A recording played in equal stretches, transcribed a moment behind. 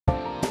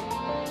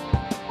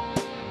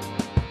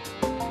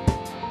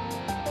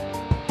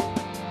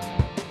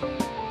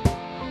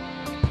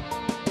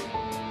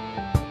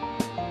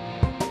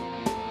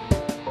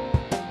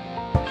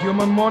You're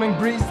my morning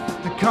breeze,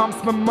 that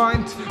calms my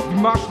mind. Wie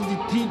Marshall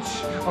die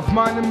Teach auf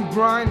meinem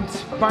Grind.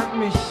 Bind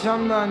mich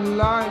an dein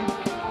Leib,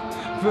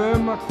 für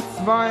immer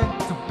zu zweit,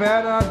 so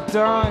better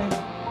die.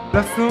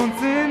 Lass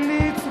uns in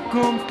die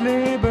Zukunft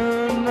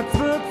leben, als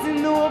wird sie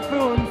nur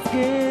für uns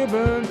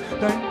geben.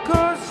 Dein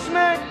Kuss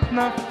schmeckt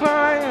nach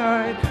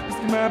Freiheit, bist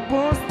die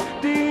Brust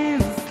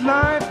dieses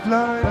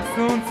Lifeline. Lass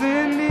uns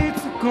in die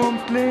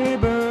Zukunft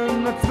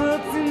leben, als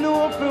wird sie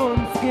nur für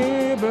uns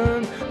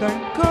geben.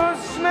 Dein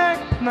Kuss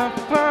schmeckt nach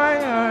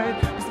Freiheit,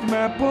 bist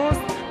die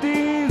Brust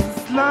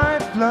dieses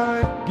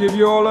Lifeline. Give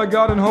you all I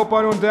got and hope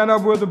I don't end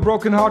up with a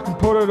broken heart. Can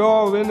put it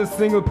all in a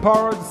single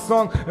part, a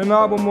song, an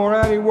album or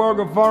any work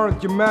of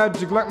art. Your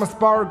magic like my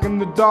spark in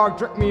the dark,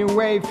 drag me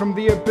away from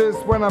the abyss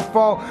when I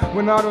fall,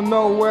 when I don't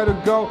know where to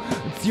go.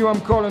 It's you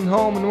I'm calling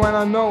home, and when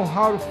I know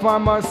how to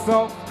find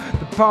myself,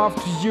 the path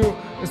to you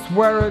is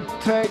where it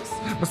takes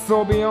my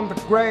soul beyond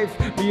the grave,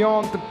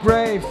 beyond the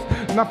grave.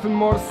 Nothing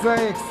more to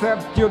say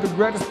except you're the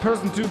greatest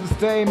person to this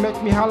day.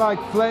 Make me high like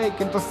flake,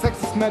 and the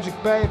sex is magic,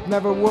 babe.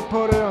 Never would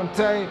put it on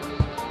tape,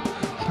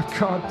 but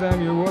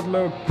goddamn you would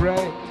look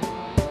great.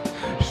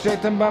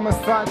 Shaitan by my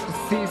side,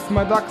 sees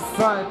my dark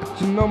side,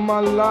 but you know my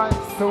light,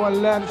 so I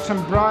let it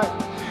shine bright.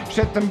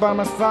 Shaitan by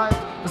my side,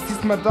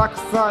 sees my dark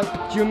side,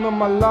 but you know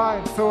my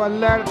light, so I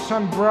let it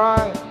shine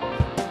bright.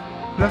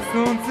 Lass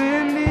uns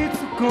in die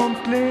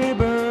Zukunft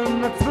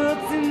leben, als wird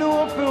sie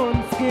nur für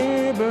uns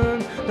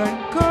geben. Dein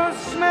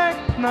Kuss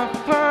schmeckt nach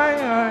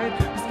Freiheit,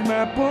 bist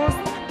die Brust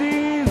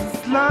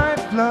dieses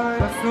Lifeline.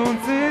 Lass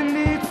uns in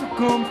die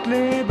Zukunft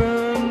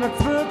leben,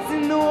 als wird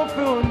sie nur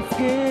für uns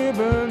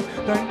geben.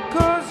 Dein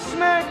Kuss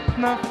schmeckt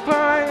nach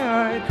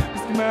Freiheit,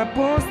 bist die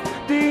Brust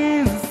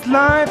dieses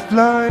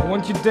Lifeline. I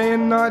want you day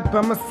and night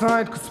by my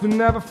side, cause we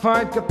never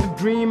fight. Got the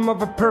dream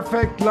of a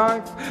perfect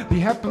life, be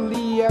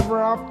happily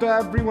ever after.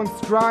 Everyone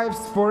strives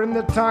for in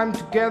their time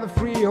together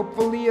free,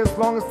 hopefully as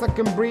long as I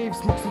can breathe.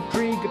 Smoke some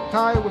tree, get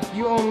high with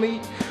you only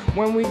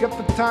when we got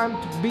the time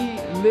to be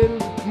a little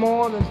bit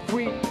more than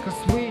free.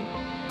 Cause we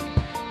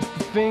is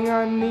the thing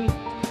I need,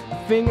 the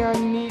thing I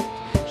need.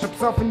 Ich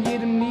hab's auf in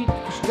jedem Lied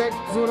versteckt,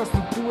 so dass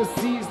nur du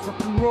es siehst.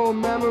 Rock'n'Roll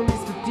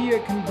memories mit dir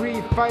can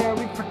breathe, fire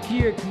wie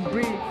Fakir can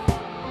breathe.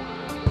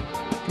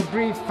 Can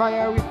breathe,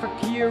 fire wie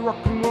Fakir,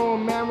 rock'n'roll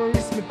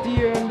memories mit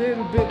dir. A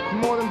little bit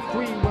more than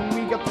free when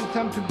we got the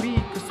time to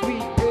be. Cause we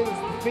is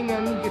the thing I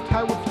need, get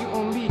high with you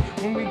only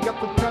when we got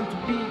the time to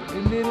be.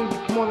 A little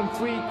bit more than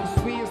free,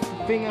 cause we is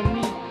the thing I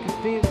need, cause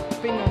we is the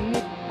thing I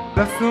need.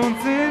 Lass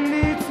uns in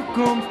die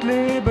Zukunft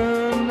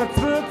leben,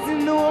 als wird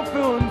sie nur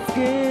für uns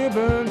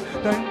geben.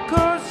 Dein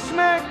Kuss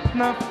schmeckt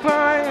nach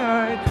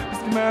Freiheit,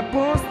 bist die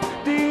Brust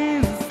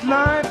dieses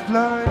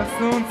Lifeline.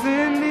 Lass uns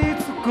in die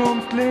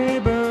Zukunft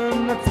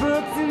leben, als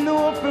wird sie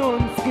nur für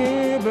uns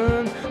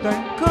geben.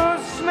 Dein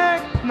Kuss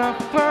schmeckt nach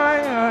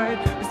Freiheit,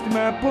 bist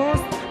die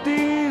Brust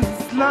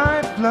dieses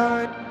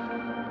Lifeline.